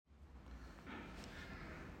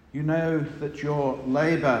You know that your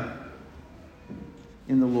labour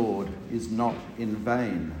in the Lord is not in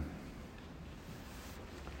vain.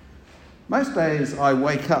 Most days I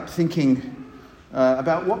wake up thinking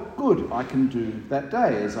about what good I can do that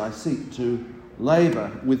day as I seek to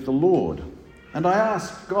labour with the Lord. And I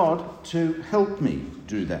ask God to help me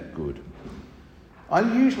do that good. I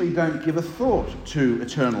usually don't give a thought to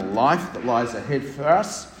eternal life that lies ahead for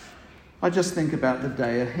us. I just think about the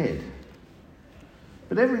day ahead.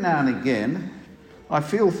 But every now and again, I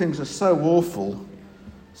feel things are so awful,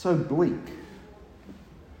 so bleak,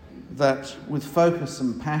 that with focus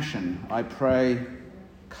and passion, I pray,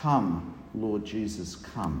 "Come, Lord Jesus,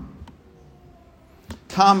 come.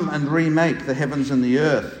 Come and remake the heavens and the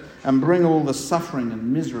earth and bring all the suffering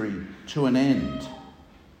and misery to an end."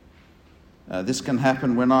 This can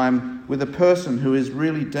happen when I'm with a person who is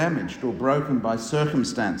really damaged or broken by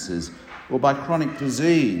circumstances or by chronic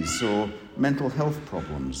disease or mental health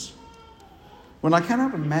problems. When I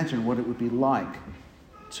cannot imagine what it would be like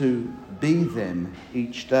to be them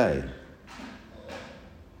each day.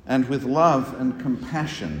 And with love and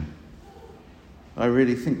compassion, I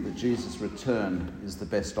really think that Jesus' return is the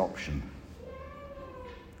best option.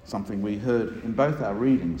 Something we heard in both our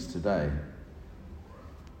readings today.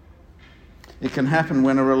 It can happen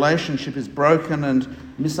when a relationship is broken and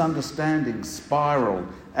misunderstandings spiral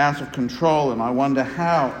out of control, and I wonder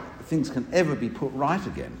how things can ever be put right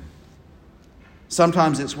again.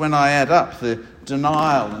 Sometimes it's when I add up the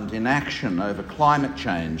denial and inaction over climate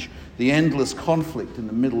change, the endless conflict in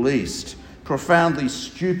the Middle East, profoundly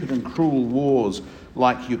stupid and cruel wars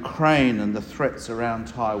like Ukraine and the threats around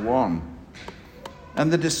Taiwan,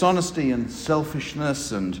 and the dishonesty and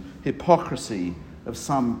selfishness and hypocrisy of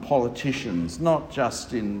some politicians, not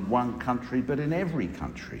just in one country, but in every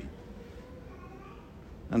country.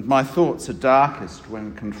 And my thoughts are darkest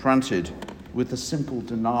when confronted with the simple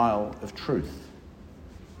denial of truth.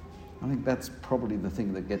 I think that's probably the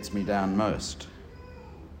thing that gets me down most.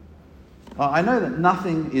 I know that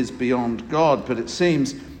nothing is beyond God, but it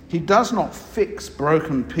seems he does not fix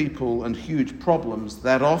broken people and huge problems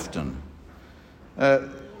that often.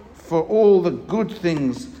 For all the good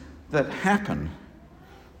things that happen,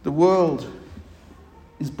 the world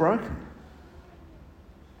is broken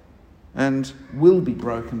and will be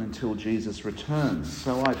broken until Jesus returns.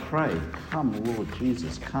 So I pray, "Come, Lord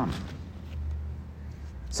Jesus, come."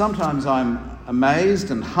 Sometimes I'm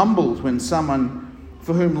amazed and humbled when someone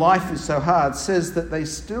for whom life is so hard says that they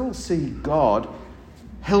still see God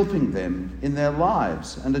helping them in their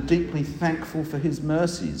lives and are deeply thankful for his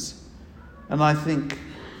mercies. And I think,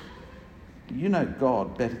 you know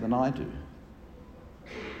God better than I do.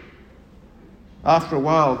 After a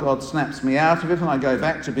while, God snaps me out of it and I go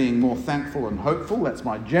back to being more thankful and hopeful. That's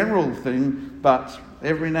my general thing, but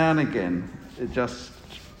every now and again, it just,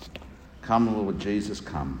 "Come, Lord Jesus,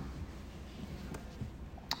 come."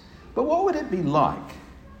 But what would it be like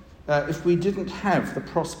if we didn't have the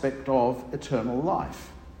prospect of eternal life?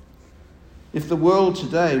 If the world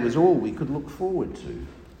today was all we could look forward to?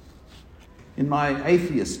 In my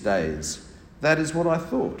atheist days, that is what I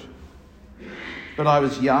thought. But I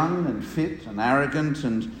was young and fit and arrogant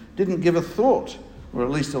and didn't give a thought, or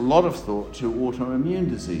at least a lot of thought, to autoimmune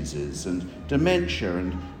diseases and dementia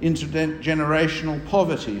and intergenerational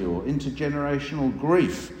poverty or intergenerational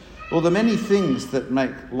grief, or the many things that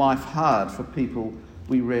make life hard for people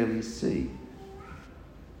we rarely see.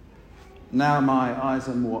 Now my eyes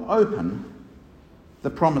are more open. The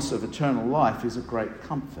promise of eternal life is a great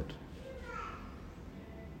comfort.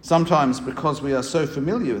 Sometimes, because we are so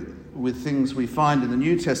familiar with things we find in the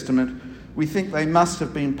New Testament, we think they must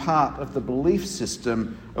have been part of the belief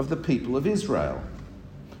system of the people of Israel.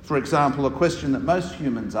 For example, a question that most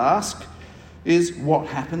humans ask is, what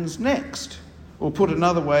happens next? Or put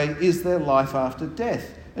another way, is there life after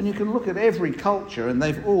death? And you can look at every culture and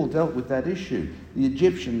they've all dealt with that issue. The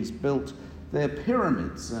Egyptians built their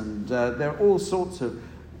pyramids and there are all sorts of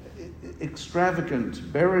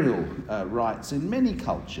extravagant burial rites in many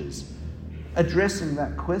cultures addressing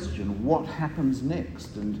that question, what happens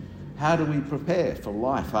next and how do we prepare for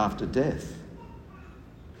life after death?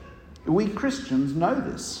 We Christians know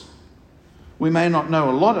this. We may not know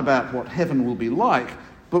a lot about what heaven will be like,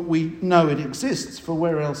 but we know it exists, for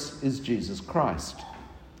where else is Jesus Christ?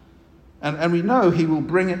 And we know he will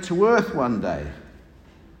bring it to earth one day,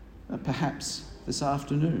 perhaps this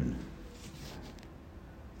afternoon.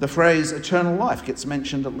 The phrase eternal life gets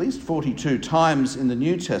mentioned at least 42 times in the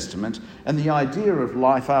New Testament, and the idea of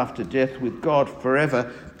life after death with God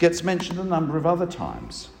forever gets mentioned a number of other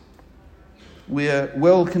times. We're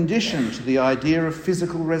well conditioned to the idea of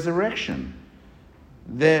physical resurrection.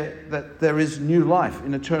 that there is new life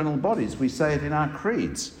in eternal bodies. We say it in our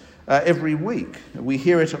creeds every week. We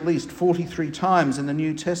hear it at least 43 times in the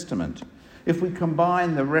New Testament. If we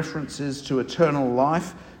combine the references to eternal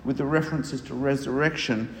life with the references to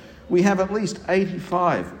resurrection, we have at least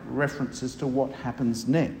 85 references to what happens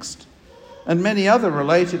next, and many other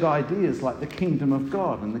related ideas like the kingdom of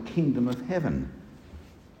God and the kingdom of heaven.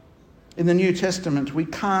 In the New Testament, we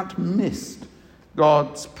can't miss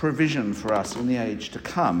God's provision for us in the age to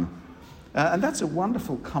come, and that's a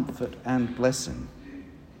wonderful comfort and blessing.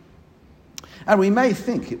 And we may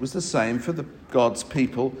think it was the same for God's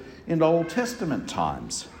people in Old Testament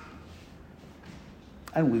times,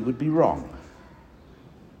 and we would be wrong.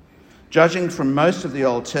 Judging from most of the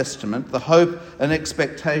Old Testament, the hope and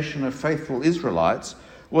expectation of faithful Israelites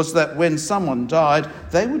was that when someone died,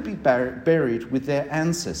 they would be buried with their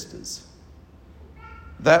ancestors.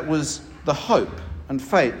 That was the hope and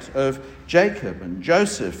fate of Jacob and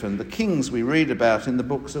Joseph and the kings we read about in the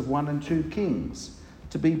books of 1 and 2 Kings,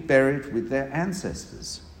 to be buried with their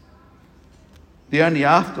ancestors. The only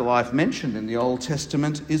afterlife mentioned in the Old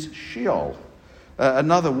Testament is Sheol,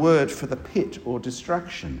 another word for the pit or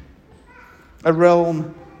destruction. A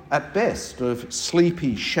realm, at best, of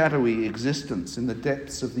sleepy, shadowy existence in the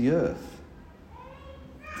depths of the earth.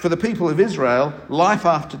 For the people of Israel, life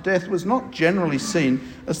after death was not generally seen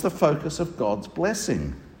as the focus of God's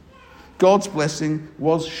blessing. God's blessing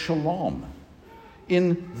was shalom,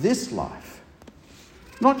 in this life.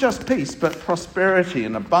 Not just peace, but prosperity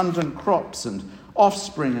and abundant crops and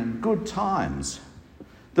offspring and good times.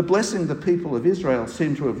 The blessing the people of Israel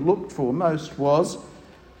seem to have looked for most was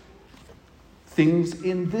things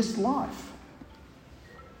in this life,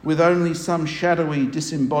 with only some shadowy,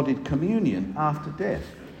 disembodied communion after death.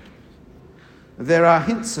 There are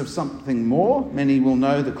hints of something more. Many will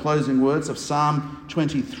know the closing words of Psalm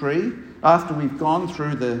 23. After we've gone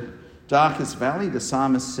through the darkest valley, the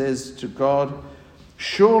psalmist says to God,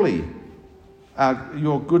 "Surely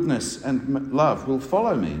your goodness and love will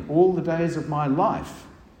follow me all the days of my life,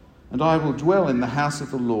 and I will dwell in the house of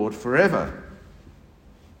the Lord forever."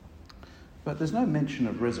 But there's no mention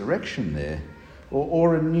of resurrection there,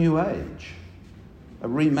 or a new age, a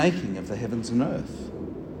remaking of the heavens and earth.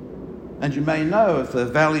 And you may know of the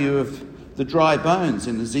value of the dry bones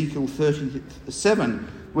in Ezekiel 37,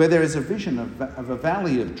 where there is a vision of a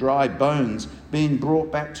valley of dry bones being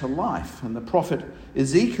brought back to life. And the prophet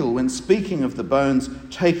Ezekiel, when speaking of the bones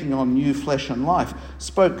taking on new flesh and life,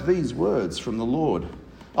 spoke these words from the Lord: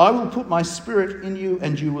 "I will put my spirit in you,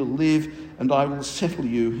 and you will live, and I will settle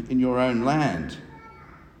you in your own land."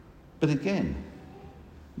 But again,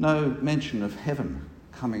 no mention of heaven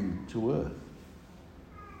coming to earth.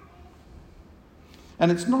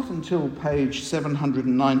 And it's not until page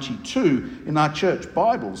 792 in our church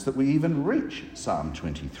Bibles that we even reach Psalm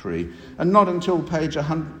 23, and not until page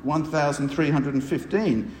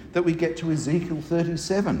 1315 that we get to Ezekiel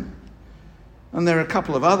 37. And there are a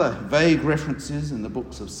couple of other vague references in the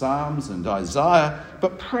books of Psalms and Isaiah,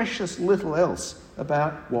 but precious little else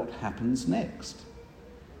about what happens next.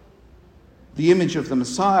 The image of the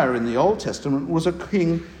Messiah in the Old Testament was a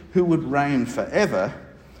king who would reign forever,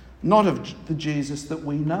 not of the Jesus that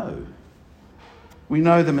we know. We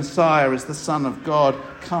know the Messiah as the Son of God,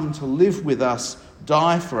 come to live with us,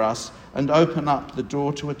 die for us, and open up the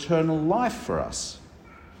door to eternal life for us.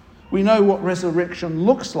 We know what resurrection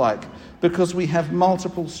looks like because we have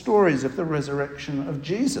multiple stories of the resurrection of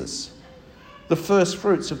Jesus, the first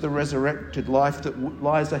fruits of the resurrected life that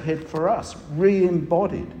lies ahead for us,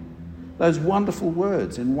 re-embodied. Those wonderful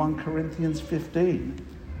words in 1 Corinthians 15.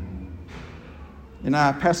 In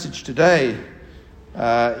our passage today,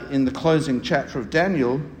 in the closing chapter of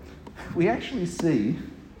Daniel, we actually see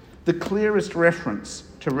the clearest reference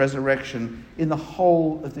to resurrection in the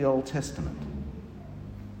whole of the Old Testament.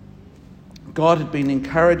 God had been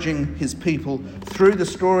encouraging his people through the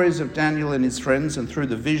stories of Daniel and his friends and through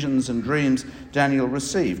the visions and dreams Daniel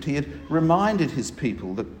received. He had reminded his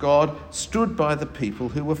people that God stood by the people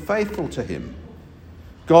who were faithful to him.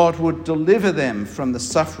 God would deliver them from the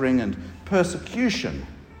suffering and persecution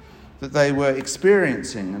that they were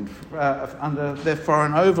experiencing and under their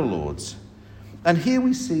foreign overlords. And here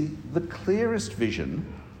we see the clearest vision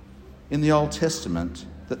in the Old Testament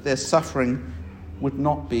that their suffering would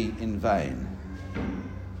not be in vain.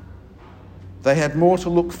 They had more to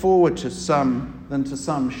look forward to than to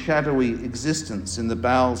some shadowy existence in the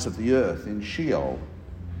bowels of the earth in Sheol.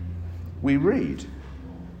 We read,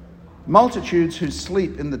 "Multitudes who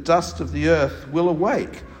sleep in the dust of the earth will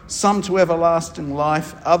awake, some to everlasting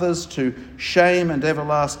life, others to shame and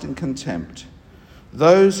everlasting contempt.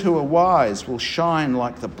 Those who are wise will shine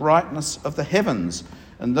like the brightness of the heavens,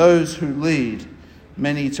 and those who lead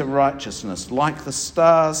many to righteousness like the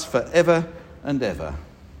stars forever and ever.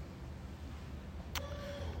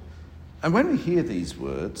 And when we hear these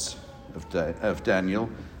words of Daniel,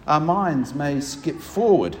 our minds may skip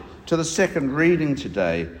forward to the second reading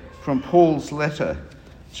today from Paul's letter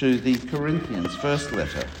to the Corinthians, first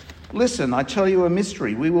letter. Listen, I tell you a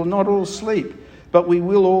mystery. We will not all sleep, but we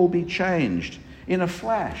will all be changed. In a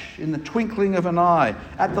flash, in the twinkling of an eye,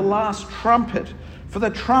 at the last trumpet. For the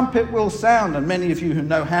trumpet will sound, and many of you who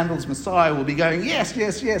know Handel's Messiah will be going, yes,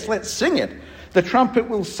 yes, yes, let's sing it. The trumpet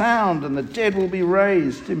will sound, and the dead will be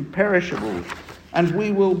raised imperishable, and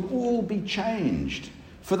we will all be changed.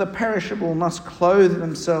 For the perishable must clothe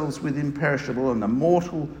themselves with imperishable, and the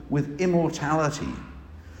mortal with immortality.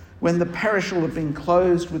 When the perishable have been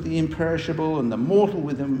clothed with the imperishable and the mortal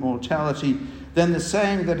with immortality, then the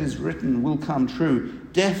saying that is written will come true.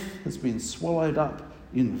 Death has been swallowed up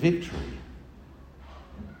in victory.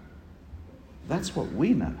 That's what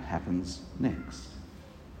we know happens next.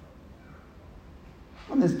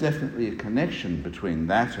 And there's definitely a connection between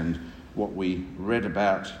that and what we read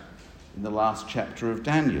about in the last chapter of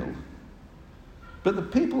Daniel. But the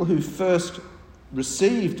people who first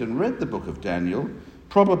received and read the book of Daniel,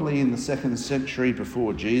 probably in the 2nd century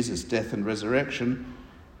before Jesus' death and resurrection,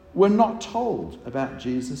 were not told about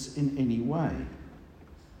Jesus in any way,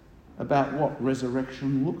 about what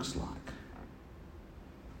resurrection looks like.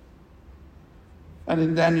 And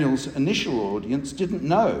in Daniel's initial audience didn't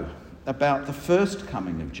know about the first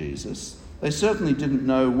coming of Jesus. They certainly didn't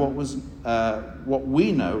know what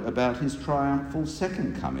we know about his triumphal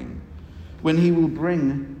second coming, when he will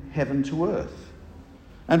bring heaven to earth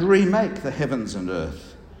and remake the heavens and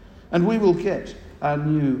earth, and we will get our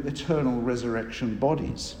new eternal resurrection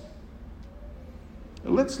bodies.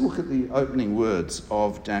 Let's look at the opening words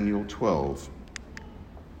of Daniel 12.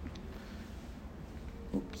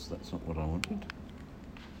 Oops, that's not what I wanted.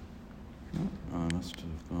 No, I must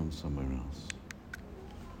have gone somewhere else.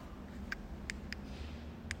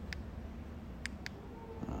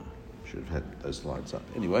 Should have had those slides up.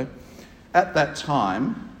 Anyway, at that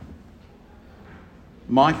time,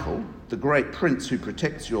 Michael, the great prince who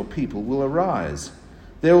protects your people, will arise.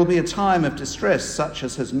 There will be a time of distress such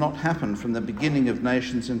as has not happened from the beginning of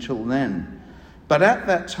nations until then. But at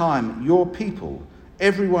that time, your people,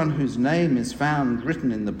 everyone whose name is found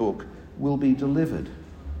written in the book, will be delivered.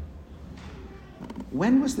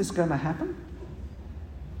 When was this going to happen?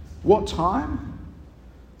 What time?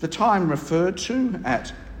 The time referred to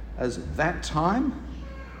as that time?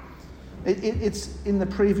 It's in the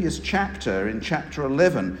previous chapter, in chapter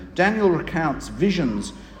 11. Daniel recounts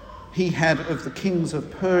visions he had of the kings of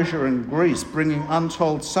Persia and Greece, bringing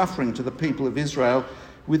untold suffering to the people of Israel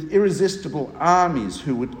with irresistible armies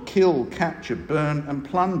who would kill, capture, burn and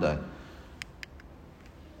plunder.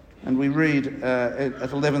 And we read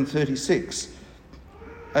at 11:36,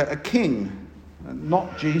 a king,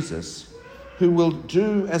 not Jesus, who will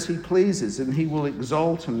do as he pleases, and he will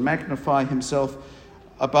exalt and magnify himself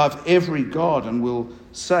above every god and will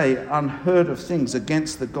say unheard of things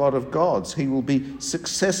against the God of gods. He will be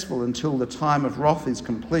successful until the time of wrath is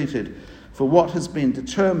completed, for what has been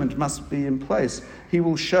determined must be in place. He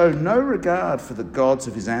will show no regard for the gods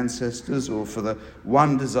of his ancestors or for the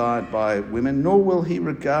one desired by women, nor will he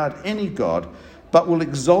regard any god, but will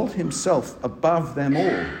exalt himself above them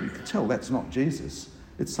all. You can tell that's not Jesus.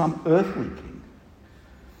 It's some earthly king.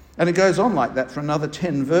 And it goes on like that for another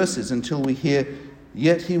 10 verses until we hear,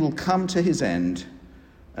 yet he will come to his end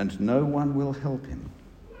and no one will help him.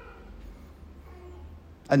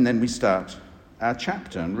 And then we start our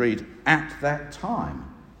chapter and read, at that time,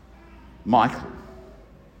 Michael.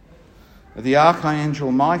 The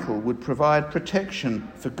archangel Michael would provide protection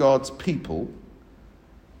for God's people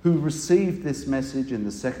who received this message in the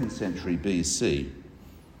 2nd century BC.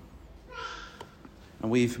 And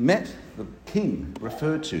we've met the king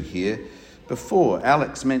referred to here before.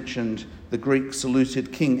 Alex mentioned the Greek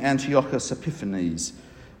saluted King Antiochus Epiphanes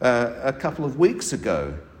a couple of weeks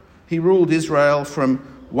ago. He ruled Israel from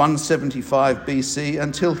 175 BC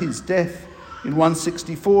until his death in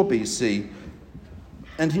 164 BC.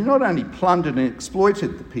 And he not only plundered and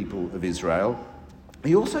exploited the people of Israel,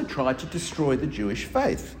 he also tried to destroy the Jewish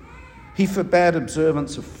faith. He forbade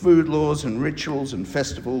observance of food laws and rituals and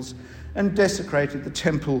festivals and desecrated the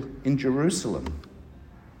temple in Jerusalem.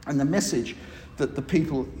 And the message that the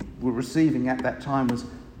people were receiving at that time was,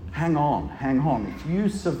 hang on. If you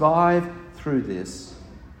survive through this,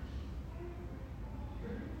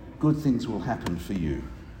 good things will happen for you.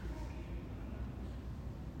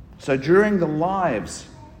 So during the lives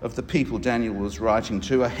of the people Daniel was writing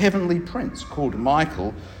to, a heavenly prince called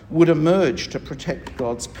Michael, would emerge to protect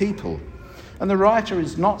God's people. And the writer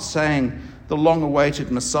is not saying the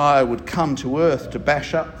long-awaited Messiah would come to earth to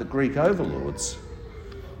bash up the Greek overlords.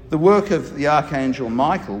 The work of the archangel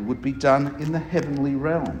Michael would be done in the heavenly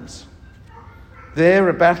realms. There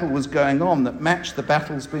a battle was going on that matched the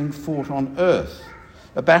battles being fought on earth,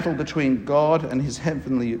 a battle between God and his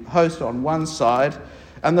heavenly host on one side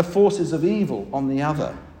and the forces of evil on the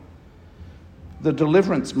other. The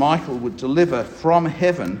deliverance Michael would deliver from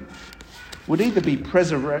heaven would either be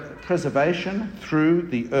preservation through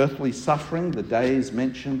the earthly suffering, the days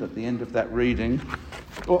mentioned at the end of that reading,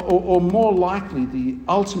 or more likely the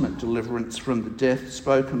ultimate deliverance from the death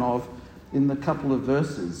spoken of in the couple of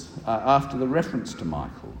verses after the reference to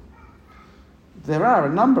Michael. There are a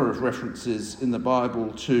number of references in the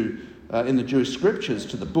Bible to, in the Jewish scriptures,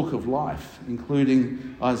 to the book of life,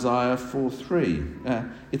 including Isaiah 4:3.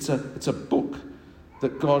 It's a book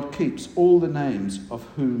that God keeps all the names of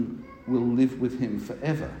whom will live with him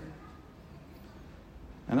forever.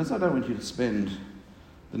 And as I don't want you to spend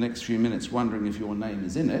the next few minutes wondering if your name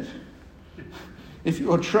is in it, if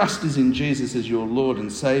your trust is in Jesus as your Lord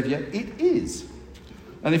and Saviour, it is.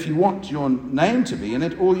 And if you want your name to be in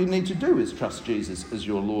it, all you need to do is trust Jesus as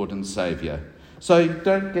your Lord and Saviour. So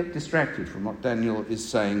don't get distracted from what Daniel is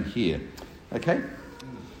saying here. Okay?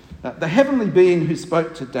 The heavenly being who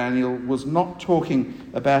spoke to Daniel was not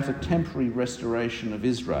talking about a temporary restoration of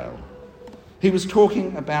Israel. He was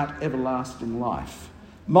talking about everlasting life.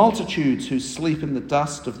 Multitudes who sleep in the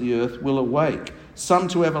dust of the earth will awake, some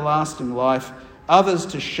to everlasting life, others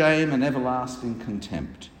to shame and everlasting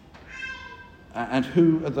contempt. And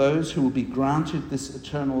who are those who will be granted this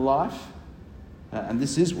eternal life? And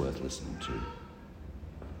this is worth listening to.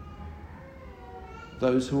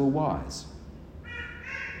 Those who are wise.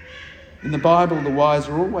 In the Bible, the wise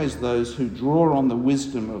are always those who draw on the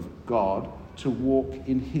wisdom of God to walk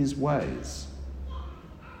in his ways.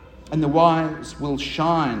 And the wise will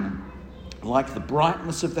shine like the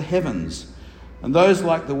brightness of the heavens. And those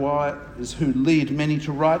like the wise who lead many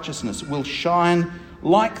to righteousness will shine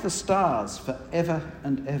like the stars forever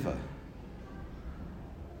and ever.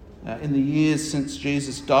 In the years since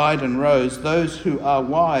Jesus died and rose, those who are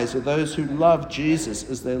wise are those who love Jesus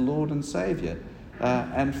as their Lord and Saviour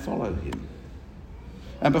and follow him.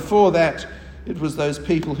 And before that, it was those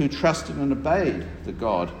people who trusted and obeyed the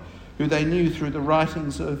God who they knew through the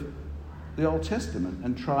writings of the Old Testament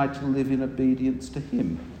and tried to live in obedience to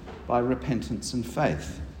him by repentance and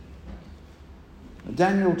faith.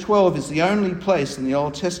 Daniel 12 is the only place in the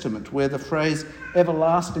Old Testament where the phrase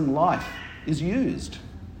everlasting life is used.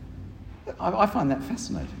 I find that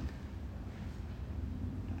fascinating.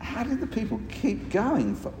 How did the people keep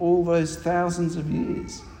going for all those thousands of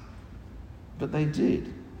years? But they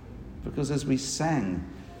did, because as we sang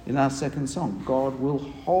in our second song, God will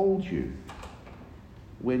hold you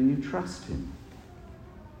when you trust him.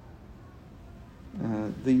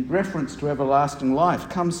 The reference to everlasting life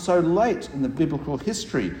comes so late in the biblical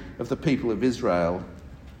history of the people of Israel,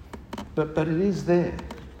 but it is there.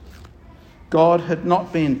 God had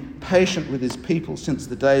not been patient with his people since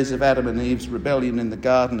the days of Adam and Eve's rebellion in the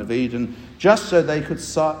Garden of Eden, just so they could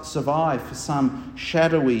survive for some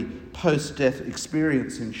shadowy post-death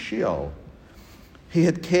experience in Sheol. He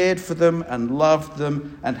had cared for them and loved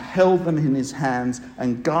them and held them in his hands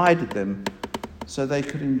and guided them so they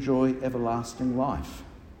could enjoy everlasting life.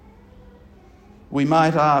 We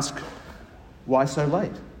might ask, why so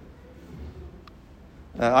late?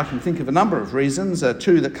 I can think of a number of reasons.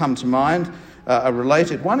 Two that come to mind are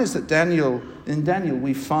related. One is that in Daniel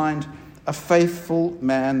we find a faithful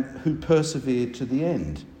man who persevered to the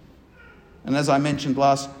end. And as I mentioned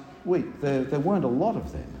last week, there weren't a lot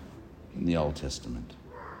of them in the Old Testament.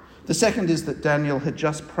 The second is that Daniel had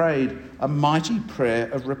just prayed a mighty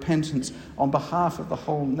prayer of repentance on behalf of the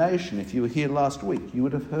whole nation. If you were here last week, you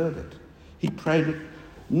would have heard it. He prayed it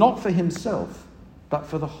not for himself, but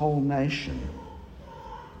for the whole nation.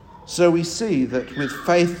 So we see that with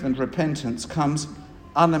faith and repentance comes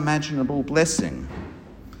unimaginable blessing,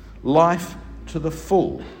 life to the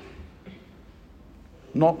full,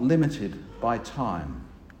 not limited by time.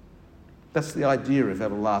 That's the idea of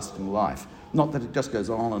everlasting life. Not that it just goes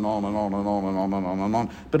on and on and on and on and on and on and on,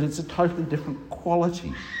 but it's a totally different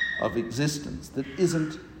quality of existence that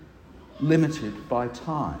isn't limited by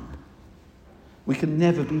time. We can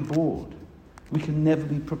never be bored. We can never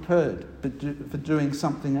be prepared for doing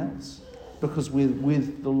something else because we're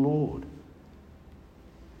with the Lord.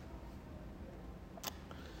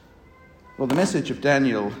 Well, the message of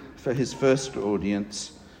Daniel for his first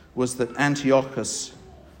audience was that Antiochus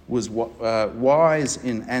was wise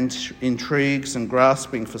in intrigues and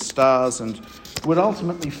grasping for stars and would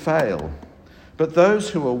ultimately fail. But those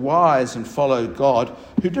who are wise and follow God,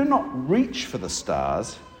 who do not reach for the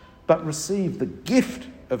stars, but receive the gift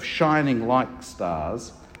of shining like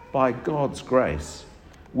stars by God's grace,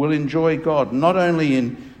 will enjoy God not only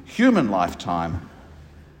in human lifetime,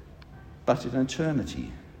 but in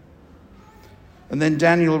eternity. And then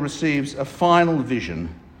Daniel receives a final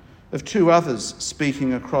vision of two others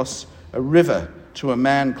speaking across a river to a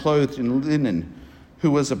man clothed in linen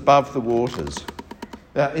who was above the waters.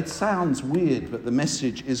 It sounds weird, but the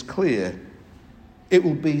message is clear. It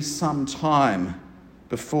will be some time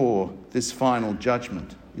before this final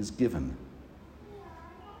judgment is given.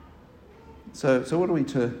 So what are we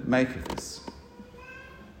to make of this?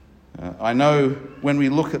 I know when we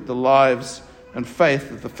look at the lives and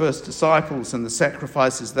faith of the first disciples and the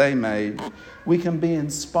sacrifices they made, we can be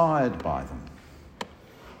inspired by them.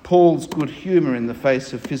 Paul's good humour in the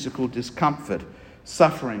face of physical discomfort,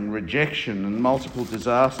 suffering, rejection and multiple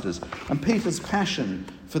disasters, and Peter's passion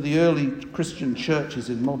for the early Christian churches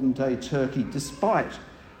in modern-day Turkey despite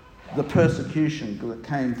the persecution that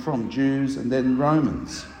came from Jews and then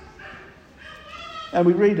Romans. And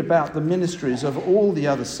we read about the ministries of all the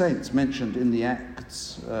other saints mentioned in the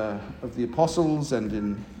Acts of the Apostles and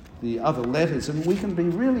in the other letters, and we can be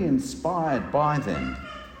really inspired by them.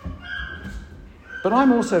 But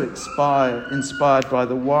I'm also inspired by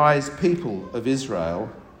the wise people of Israel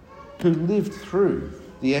who lived through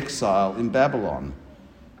the exile in Babylon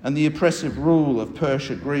and the oppressive rule of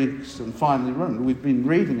Persia, Greeks, and finally Rome. We've been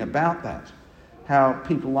reading about that, how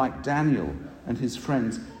people like Daniel and his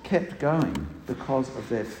friends kept going because of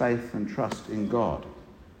their faith and trust in God.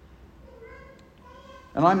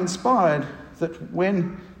 And I'm inspired that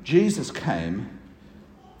when Jesus came,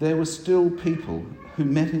 there were still people who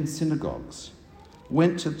met in synagogues,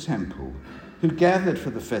 went to the temple, who gathered for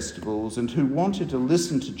the festivals and who wanted to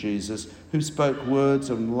listen to Jesus, who spoke words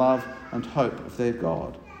of love and hope of their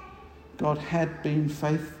God. God had been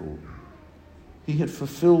faithful. He had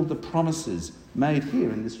fulfilled the promises made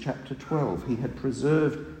here in this chapter 12. He had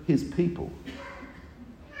preserved his people.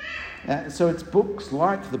 So it's books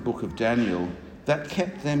like the book of Daniel that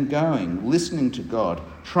kept them going, listening to God,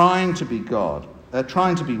 trying to be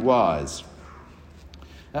wise.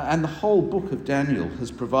 And the whole book of Daniel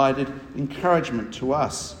has provided encouragement to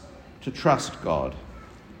us to trust God,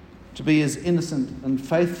 to be as innocent and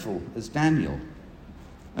faithful as Daniel,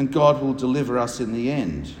 and God will deliver us in the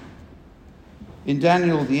end. In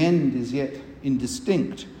Daniel, the end is yet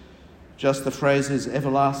indistinct, just the phrases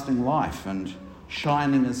everlasting life and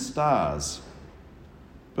shining as stars.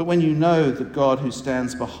 But when you know the God who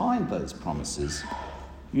stands behind those promises,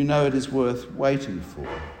 you know it is worth waiting for.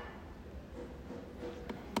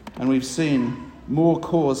 And we've seen more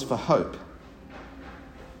cause for hope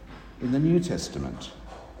in the New Testament.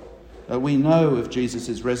 We know of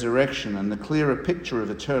Jesus' resurrection and the clearer picture of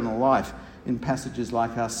eternal life in passages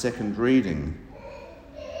like our second reading.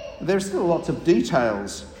 There are still lots of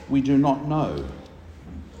details we do not know.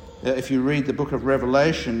 If you read the book of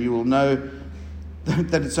Revelation, you will know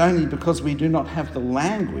that it's only because we do not have the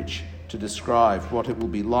language to describe what it will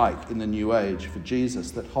be like in the new age for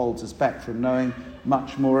Jesus that holds us back from knowing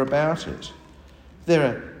much more about it. There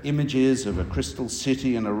are images of a crystal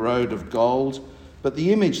city and a road of gold, but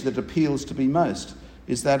the image that appeals to me most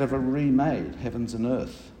is that of a remade heavens and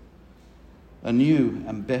earth, a new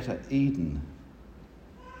and better Eden.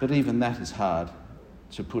 But even that is hard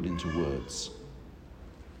to put into words.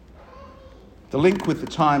 The link with the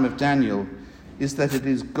time of Daniel is that it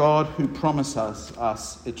is God who promises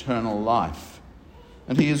us eternal life,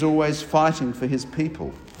 and he is always fighting for his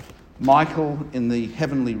people. Michael in the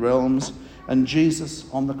heavenly realms and Jesus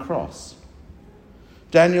on the cross.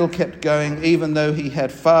 Daniel kept going even though he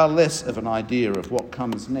had far less of an idea of what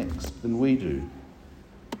comes next than we do,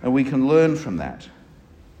 and we can learn from that.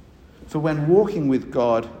 For when walking with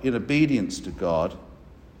God in obedience to God,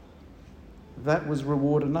 that was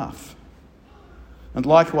reward enough. And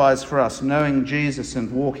likewise for us, knowing Jesus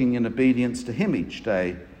and walking in obedience to him each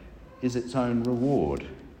day is its own reward.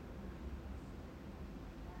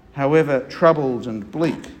 However troubled and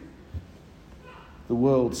bleak the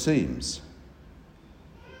world seems,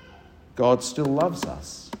 God still loves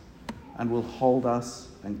us and will hold us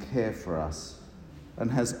and care for us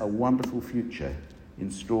and has a wonderful future in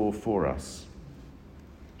store for us.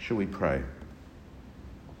 Shall we pray?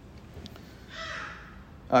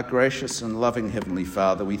 Our gracious and loving Heavenly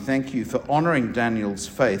Father, we thank you for honouring Daniel's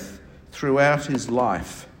faith throughout his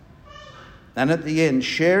life, and at the end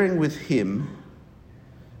sharing with him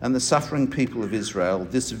and the suffering people of Israel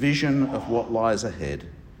this vision of what lies ahead.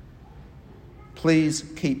 please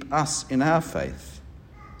keep us in our faith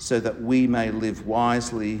so that we may live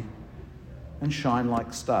wisely and shine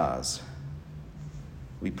like stars.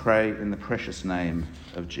 We pray in the precious name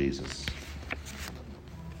of Jesus.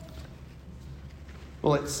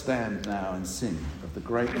 Well, let's stand now and sing of the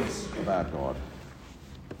greatness of our God.